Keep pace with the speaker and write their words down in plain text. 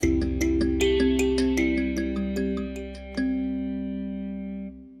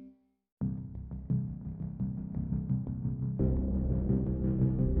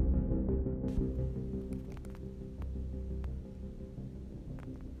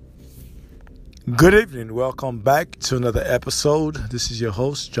Good evening. Welcome back to another episode. This is your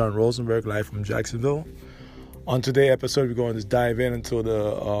host, John Rosenberg, live from Jacksonville. On today's episode, we're going to dive into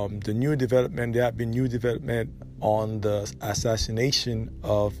the new development. There have been new development on the assassination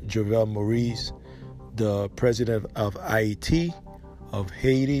of Jovenel Moïse, the president of Haiti, of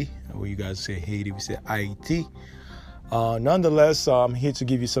Haiti. Well, you guys say Haiti, we say Haiti. Nonetheless, I'm here to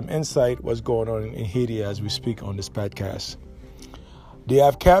give you some insight what's going on in Haiti as we speak on this podcast. They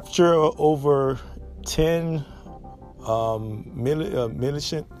have captured over 10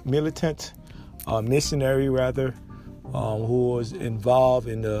 militant missionary who was involved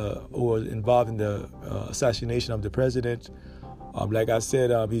in the assassination of the president. Like I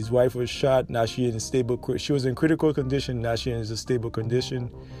said, his wife was shot. Now she was in critical condition. Now she is in a stable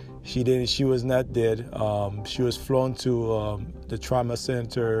condition. She was not dead. She was flown to the trauma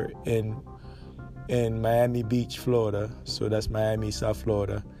center in Miami Beach, Florida. So that's Miami, South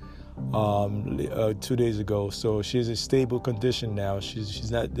Florida, 2 days ago. So she's in stable condition now. She's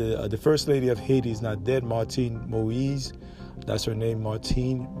not the first lady of Haiti is not dead. Martine Moïse, that's her name,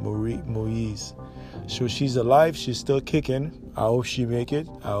 Martine Moïse. So she's alive. She's still kicking. I hope she make it.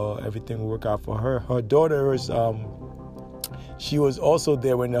 Everything will work out for her. Her daughter is she was also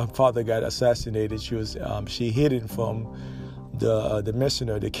there when her father got assassinated. She hidden from the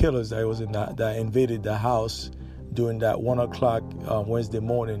mercenary, the killers that invaded the house during that 1 o'clock Wednesday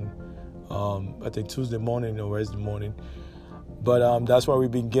morning, I think Tuesday morning or Wednesday morning. But that's why we've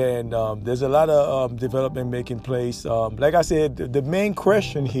been getting. There's a lot of development making place. Like I said, the main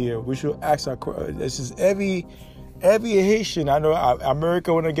question here we should ask this is every Haitian. I know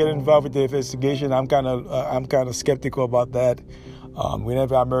America want to get involved with the investigation. I'm kind of skeptical about that.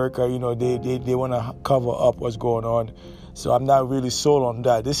 Whenever America, they want to cover up what's going on. So I'm not really sold on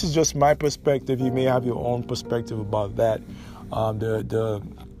that. This is just my perspective. You may have your own perspective about that.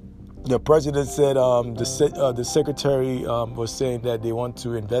 The president said the secretary was saying that they want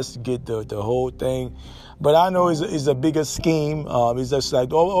to investigate the whole thing, but I know it's a bigger scheme. It's just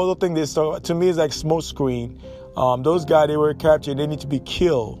like all the thing they start to me is like smoke screen. Those guys they were captured. They need to be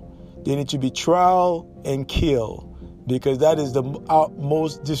killed. They need to be trial and kill because that is the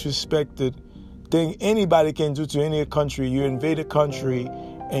most disrespected thing anybody can do to any country. You invade a country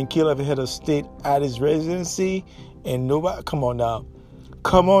and kill a head of state at his residency, and nobody. Come on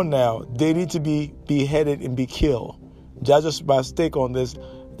now. They need to be beheaded and be killed. Just my stake on this.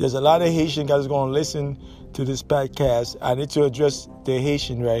 There's a lot of Haitian guys going to listen to this podcast. I need to address the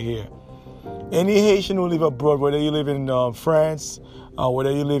Haitian right here. Any Haitian who live abroad, whether you live in France,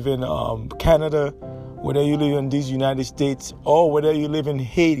 whether you live in Canada, whether you live in these United States, or whether you live in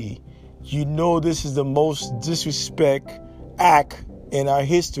Haiti, you know this is the most disrespect act in our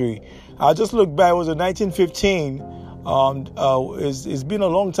history. I just looked back. It was in 1915. It's been a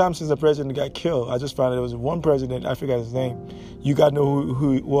long time since the president got killed. I just found there was one president. I forgot his name. You got to know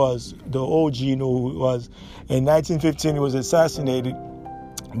who it was. The OG know who it was. In 1915, he was assassinated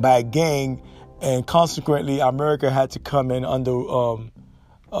by a gang, and consequently, America had to come in under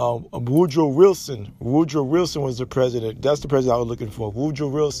Woodrow Wilson. Woodrow Wilson was the president. That's the president I was looking for. Woodrow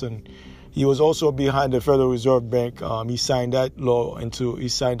Wilson. He was also behind the Federal Reserve Bank. He signed that bill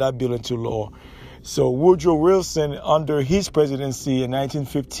into law. So Woodrow Wilson, under his presidency in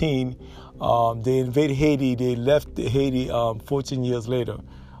 1915, they invaded Haiti. They left Haiti 14 years later.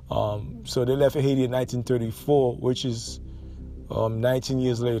 So they left Haiti in 1934, which is 19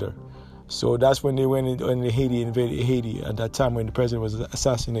 years later. So that's when they went into Haiti, invaded Haiti at that time when the president was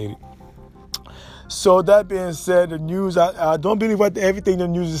assassinated. So that being said, the news, I don't believe everything the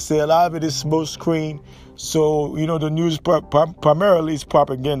news is saying. A lot of it is smoke screen. So, the news primarily is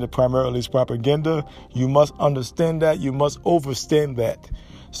propaganda. You must understand that. You must understand that.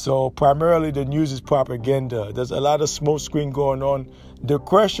 So primarily the news is propaganda. There's a lot of smoke screen going on. The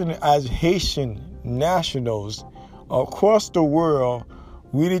question as Haitian nationals across the world,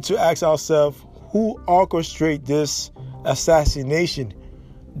 we need to ask ourselves, who orchestrated this assassination?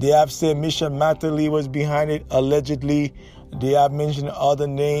 They have said Michel Martelly was behind it, allegedly. They have mentioned other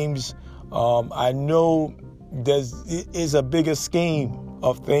names. I know it is a bigger scheme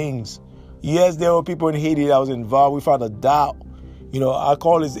of things. Yes, there were people in Haiti that was involved. We found a doubt. I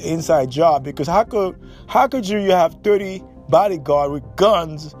call this inside job because how could you have 30 bodyguards with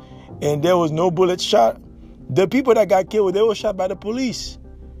guns and there was no bullet shot? The people that got killed, they were shot by the police.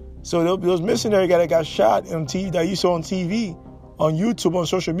 So those missionary guys that got shot on TV, that you saw on TV, on YouTube, on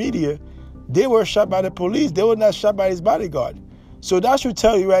social media, they were shot by the police. They were not shot by his bodyguard. So that should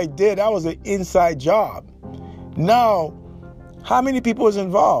tell you right there, that was an inside job. Now, how many people is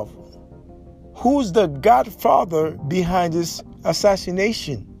involved? Who's the godfather behind this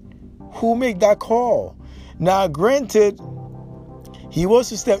assassination? Who made that call? Now, granted, he was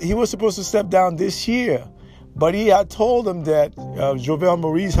supposed to step down this year, but he had told them that Jovenel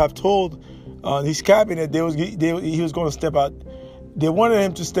Moïse have told his cabinet he was going to step out. They wanted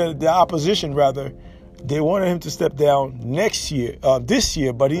him to step, the opposition rather. They wanted him to step down this year,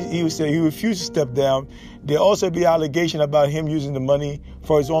 but he said he refused to step down. There also be allegation about him using the money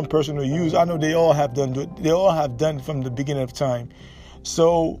for his own personal use. I know they all have done from the beginning of time.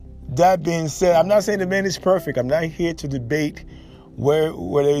 So that being said, I'm not saying the man is perfect. I'm not here to debate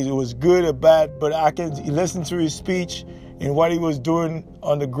whether it was good or bad, but I can listen to his speech and what he was doing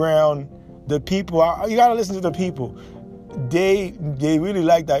on the ground. The people, you gotta listen to the people. They really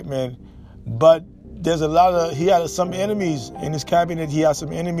like that man, but there's he had some enemies in his cabinet. He has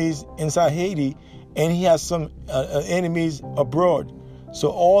some enemies inside Haiti, and he has some enemies abroad. So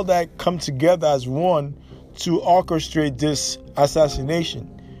all that come together as one to orchestrate this assassination.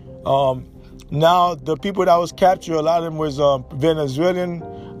 Now, the people that was captured, a lot of them was Venezuelan.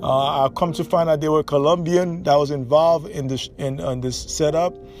 I come to find out they were Colombian that was involved in this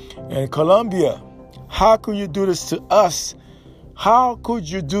setup. And Colombia, how could you do this to us? How could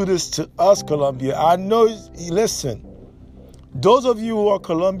you do this to us, Colombia? I know, listen, those of you who are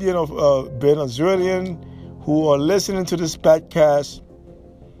Colombian or Venezuelan who are listening to this podcast,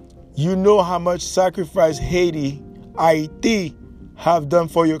 you know how much sacrifice Haiti have done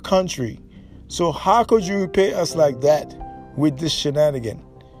for your country. So how could you repay us like that with this shenanigan?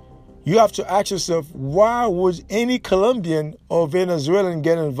 You have to ask yourself, why would any Colombian or Venezuelan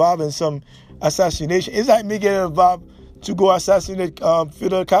get involved in some assassination? It's like me getting involved to go assassinate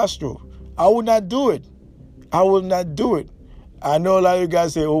Fidel Castro. I would not do it. I will not do it. I know a lot of you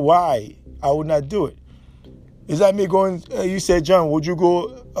guys say, oh, why? I would not do it. Is that me going, you said, John, would you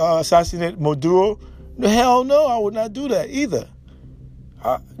go assassinate Maduro? No, hell no, I would not do that either.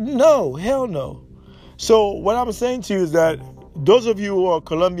 No, hell no. So what I'm saying to you is that those of you who are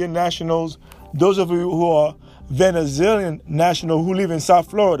Colombian nationals, those of you who are Venezuelan nationals who live in South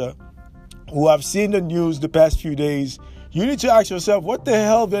Florida, who have seen the news the past few days, you need to ask yourself, what the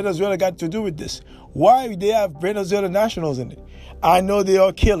hell Venezuela got to do with this? Why they have Venezuelan nationals in it? I know they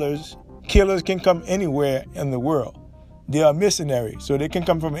are killers. Killers can come anywhere in the world. They are mercenaries, so they can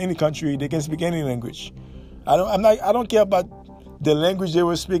come from any country. They can speak any language. I don't care about the language they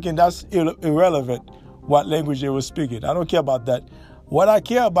were speaking. That's irrelevant. What language they were speaking. I don't care about that. What I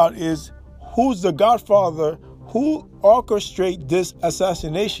care about is who's the godfather who orchestrated this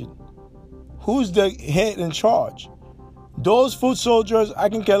assassination. Who's the head in charge? Those foot soldiers, I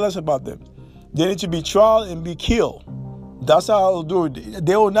can care less about them. They need to be tried and be killed. That's how I'll do it.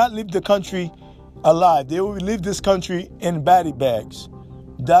 They will not leave the country alive. They will leave this country in body bags.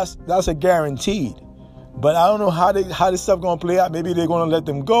 That's a guaranteed. But I don't know how this stuff going to play out. Maybe they're going to let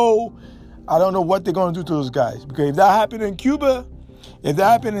them go. I don't know what they're going to do to those guys. Because if that happened in Cuba, if that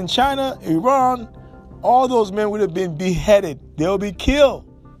happened in China, Iran, all those men would have been beheaded. They will be killed.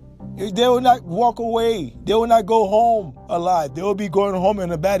 They will not walk away. They will not go home alive. They will be going home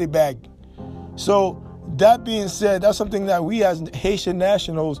in a body bag. So that being said, that's something that we as Haitian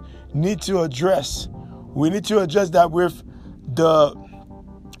nationals need to address. We need to address that with the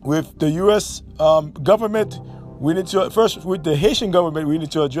U.S. Government. We need to first with the Haitian government. We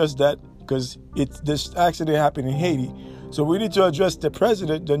need to address that because this accident happened in Haiti. So we need to address the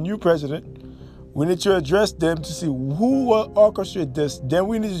president, the new president. We need to address them to see who will orchestrate this. Then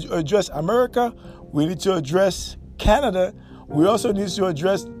we need to address America. We need to address Canada. We also need to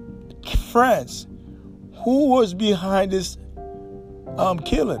address France. Who was behind this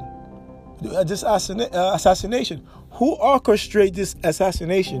killing, this assassination? Who orchestrated this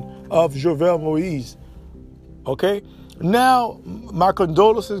assassination of Jovenel Moïse? Okay? Now, my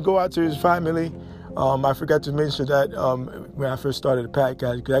condolences go out to his family. I forgot to mention that when I first started the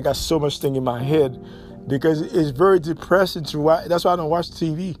podcast, because I got so much thing in my head, because it's very depressing to watch. That's why I don't watch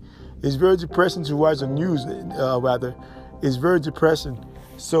TV. It's very depressing to watch the news, rather. It's very depressing.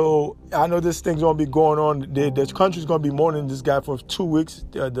 So I know this thing's going to be going on. The country's going to be mourning this guy for 2 weeks.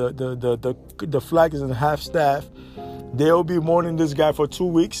 The flag is in half staff. They'll be mourning this guy for 2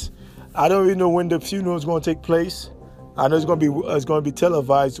 weeks. I don't even know when the funeral is going to take place. I know it's going to be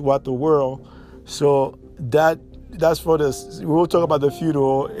televised throughout the world. So that's for this. We'll talk about the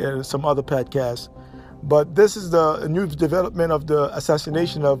funeral in some other podcasts. But this is the new development of the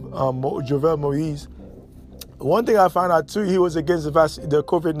assassination of Jovenel Moïse. One thing I found out too, he was against the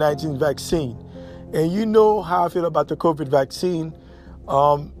COVID-19 vaccine. And you know how I feel about the COVID vaccine.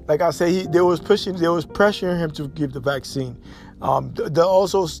 Like I say, they was pressuring him to give the vaccine. The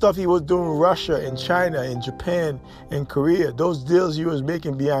also stuff he was doing in Russia and China and Japan and Korea, those deals he was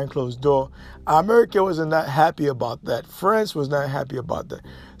making behind closed door, America was not happy about that. France was not happy about that.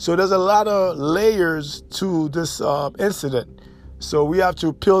 So there's a lot of layers to this incident. So we have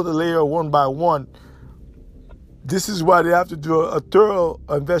to peel the layer one by one. This is why they have to do a thorough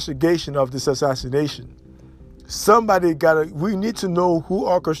investigation of this assassination. We need to know who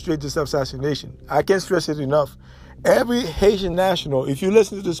orchestrated this assassination. I can't stress it enough. Every Haitian national, if you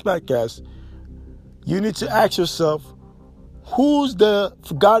listen to this podcast, you need to ask yourself, who's the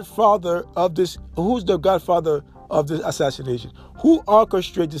godfather of this assassination? Who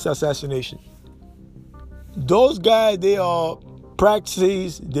orchestrated this assassination? Those guys, they are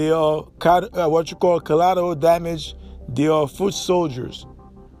proxies, they are what you call collateral damage, they are foot soldiers.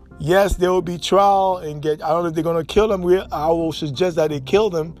 Yes, there will be trial and I don't know if they're going to kill them. I will suggest that they kill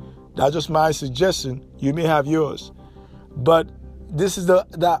them. That's just my suggestion. You may have yours. But this is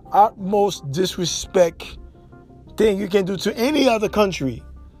the utmost disrespect thing you can do to any other country.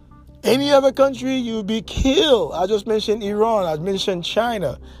 Any other country, you'll be killed. I just mentioned Iran. I mentioned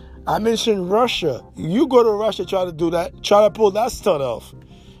China. I mentioned Russia. You go to Russia, try to do that. Try to pull that stuff off.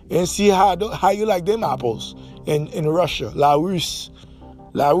 And see how you like them apples in Russia. La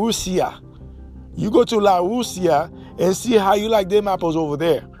Russia. You go to La Russia and see how you like them apples over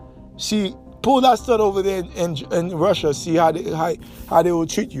there. See, pull that stuff over there in Russia. See how they will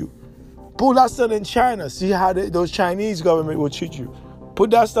treat you. Pull that stuff in China. See how those Chinese government will treat you. Put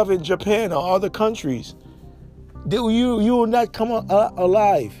that stuff in Japan or other countries. You will not come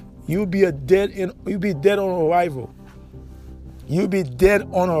alive. You'll be dead on arrival. You'll be dead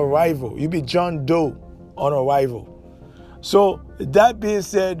on arrival. You'll be John Doe on arrival. So that being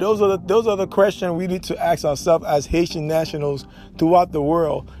said, those are the questions we need to ask ourselves as Haitian nationals throughout the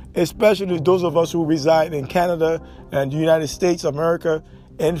world, especially those of us who reside in Canada and the United States, America,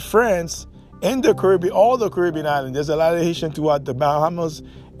 and France, and the Caribbean, all the Caribbean islands. There's a lot of Haitian throughout the Bahamas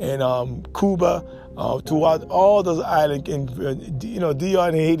and Cuba, throughout all those islands. And DR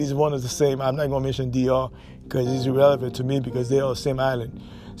and Haiti is one of the same. I'm not going to mention DR because it's irrelevant to me because they are the same island.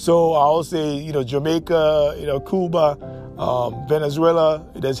 So I'll say, Jamaica, Cuba, Venezuela,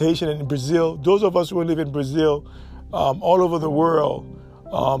 there's Haitian in Brazil. Those of us who live in Brazil, all over the world,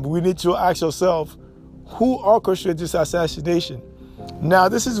 we need to ask ourselves, who orchestrated this assassination? Now,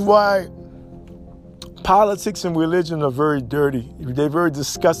 this is why politics and religion are very dirty. They're very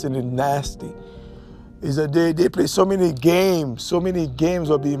disgusting and nasty. Is that they play so many games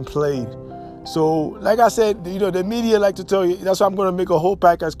are being played. So, like I said, the media like to tell you, that's why I'm going to make a whole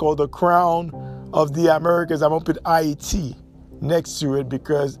podcast called The Crown of the Americas. I'm going to put IET next to it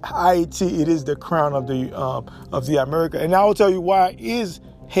because IET, it is the crown of the America. And I will tell you why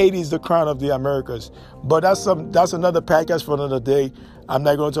Haiti is the crown of the Americas. But that's another podcast for another day. I'm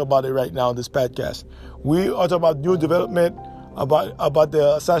not going to talk about it right now in this podcast. We are talking about new development about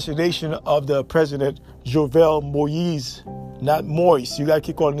the assassination of the president Jovenel Moïse, not Moïse. You got to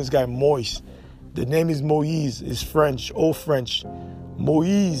keep calling this guy Moïse. The name is Moïse. It's French, old French.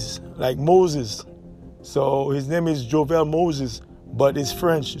 Moïse, like Moses. So his name is Jovenel Moses, but it's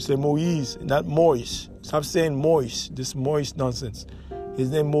French. You say Moïse, not Moïse. Stop saying Moïse, this Moïse nonsense.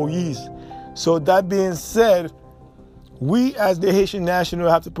 His name Moïse. So that being said, we as the Haitian national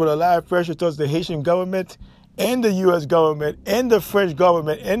have to put a lot of pressure towards the Haitian government and the U.S. government and the French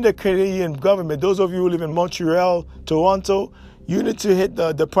government and the Canadian government. Those of you who live in Montreal, Toronto, you need to hit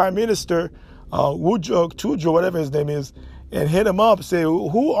the Prime Minister, Trudeau, whatever his name is, and hit him up, say,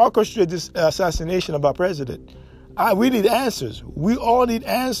 who orchestrated this assassination of our president? We need answers. We all need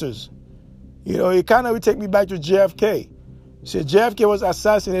answers. It kind of would take me back to JFK. So JFK was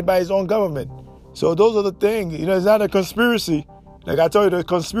assassinated by his own government. So those are the things. It's not a conspiracy. Like I told you, the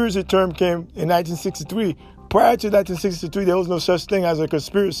conspiracy term came in 1963. Prior to 1963, there was no such thing as a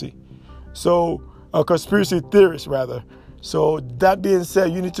conspiracy. So, a conspiracy theorist, rather. So, that being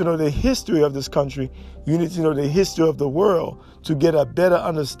said, you need to know the history of this country. You need to know the history of the world to get a better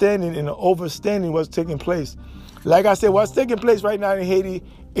understanding and understanding what's taking place. Like I said, what's taking place right now in Haiti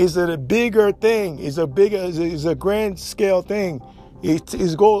is a bigger thing. It's a grand scale thing. I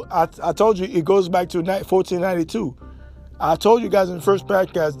told you it goes back to 1492. I told you guys in the first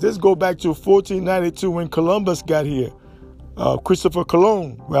podcast, this go back to 1492 when Columbus got here. Christopher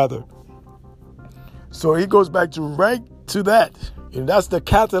Columbus, rather. So he goes back right to that. And that's the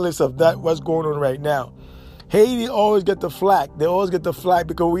catalyst of that, what's going on right now. Haiti always get the flack. They always get the flack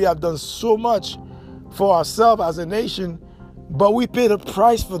because we have done so much for ourselves as a nation, but we paid a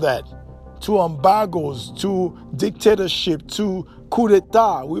price for that. To embargoes, to dictatorship, to coup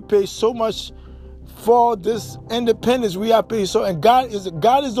d'etat. We pay so much for this independence we have paid. So, and God is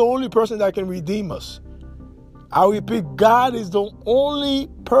the only person that can redeem us. I repeat, God is the only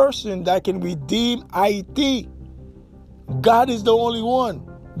person that can redeem Haiti. God is the only one,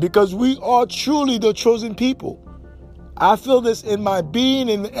 because we are truly the chosen people. I feel this in my being,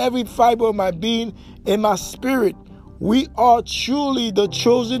 in every fiber of my being, in my spirit. We are truly the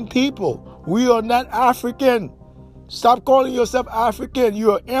chosen people. We are not African. Stop calling yourself African.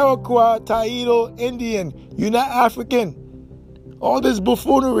 You are Iroquois, Taino, Indian. You're not African. All this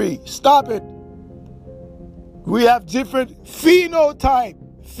buffoonery, stop it. We have different phenotype.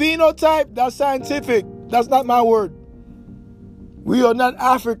 Phenotype, that's scientific. That's not my word. We are not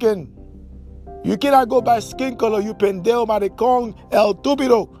African. You cannot go by skin color. You pendejo, maricón, el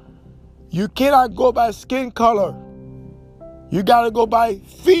túpido. You cannot go by skin color. You got to go by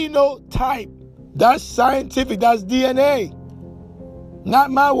phenotype. That's scientific. That's DNA.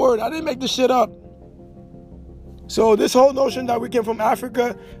 Not my word. I didn't make this shit up. So this whole notion that we came from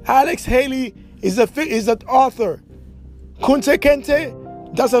Africa, Alex Haley is an author. Kunta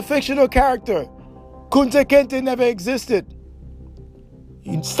Kinte, that's a fictional character. Kunta Kinte never existed.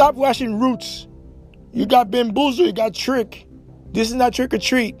 You stop watching Roots. You got bamboozled. You got tricked. This is not trick or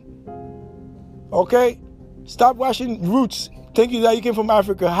treat. Okay? Stop watching Roots, thinking that you came from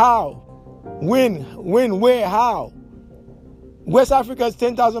Africa. How? When? Where? How? West Africa is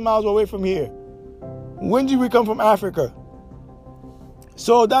 10,000 miles away from here. When did we come from Africa?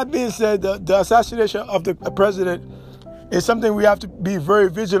 So that being said, the assassination of the president is something we have to be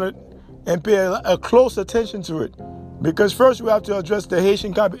very vigilant and pay a close attention to it. Because first we have to address the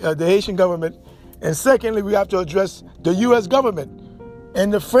Haitian government, and secondly we have to address the U.S. government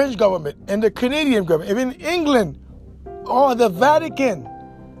and the French government and the Canadian government, even England or the Vatican.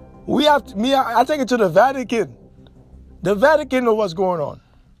 I take it to the Vatican. The Vatican knows what's going on.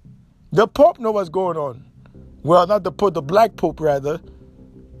 The Pope knows what's going on. Well, not the Pope, the Black Pope rather.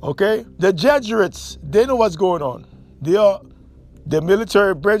 Okay? The Jesuits, they know what's going on. They are the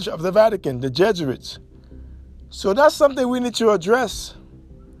military branch of the Vatican, the Jesuits. So that's something we need to address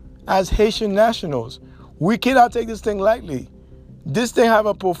as Haitian nationals. We cannot take this thing lightly. This thing have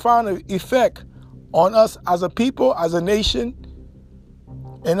a profound effect on us as a people, as a nation,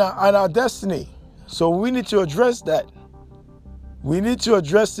 and our destiny. So we need to address that. We need to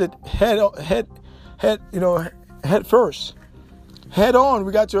address it head first. Head on,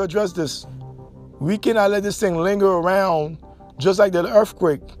 we got to address this. We cannot let this thing linger around just like the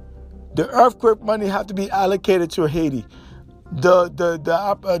earthquake. The earthquake money have to be allocated to Haiti. The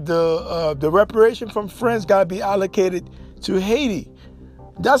reparation from France got to be allocated to Haiti.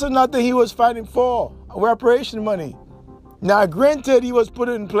 That's another thing he was fighting for, reparation money. Now, granted, he was put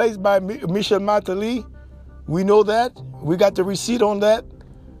in place by Michel Martelly. We know that. We got the receipt on that.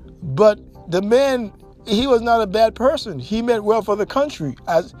 But the man, he was not a bad person. He meant well for the country.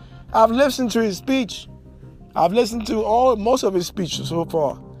 As I've listened to his speech. I've listened to most of his speeches so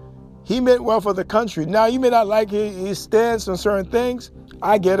far. He meant well for the country. Now, you may not like his stance on certain things.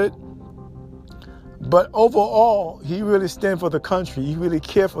 I get it. But overall, he really stand for the country. He really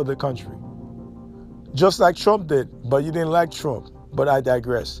cared for the country. Just like Trump did. But you didn't like Trump. But I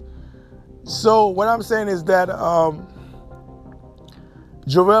digress. So what I'm saying is that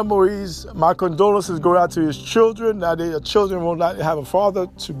Jovenel Moïse, my condolences go out to his children. Now their children will not have a father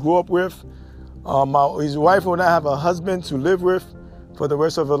to grow up with. His wife will not have a husband to live with for the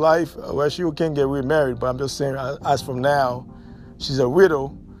rest of her life. Well, she can get remarried, but I'm just saying, as from now, she's a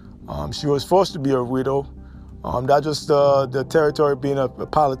widow. She was forced to be a widow. That's just the territory of being a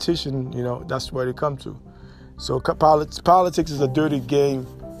politician, that's where they come to. So politics is a dirty game.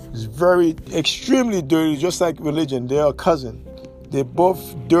 It's extremely dirty, just like religion. They're a cousin. They're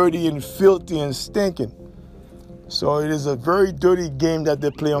both dirty and filthy and stinking. So it is a very dirty game that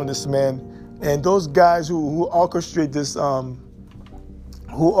they play on this man. And those guys who orchestrate this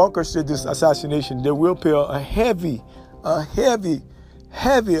assassination, they will pay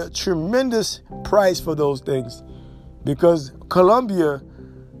a tremendous price for those things. Because Colombia,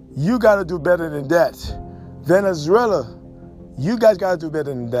 you got to do better than that. Venezuela, you guys got to do better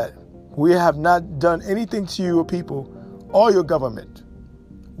than that. We have not done anything to your people or your government.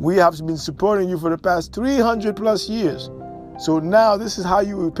 We have been supporting you for the past 300 plus years. So now this is how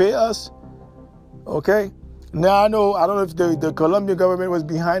you repay us. Okay? Now I don't know if the Colombian government was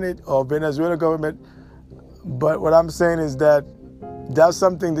behind it or Venezuela government. But what I'm saying is that that's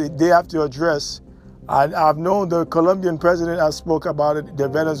something that they have to address. I've known the Colombian president has spoke about it. The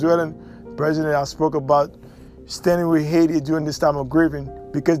Venezuelan president has spoke about standing with Haiti during this time of grieving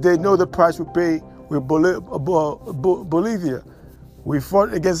because they know the price we pay with Bolivia. We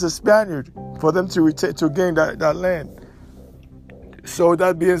fought against the Spaniard for them to gain that land. So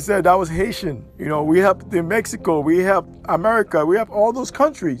that being said, that was Haitian. We helped in Mexico, we helped America, we helped all those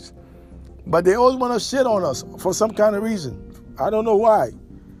countries. But they always want to shit on us for some kind of reason. I don't know why.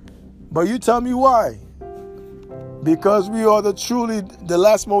 But you tell me why. Because we are truly the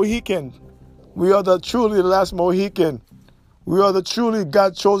last Mohican. We are truly the last Mohican. We are the truly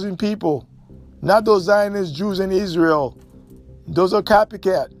God-chosen people. Not those Zionist Jews in Israel. Those are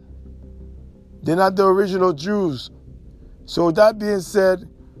copycat. They're not the original Jews. So that being said,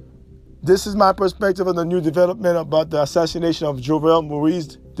 this is my perspective on the new development about the assassination of Jovenel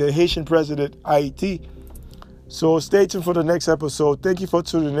Moïse, the Haitian president, Haiti. So stay tuned for the next episode. Thank you for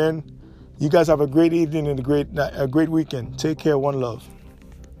tuning in. You guys have a great evening and a great weekend. Take care. One love.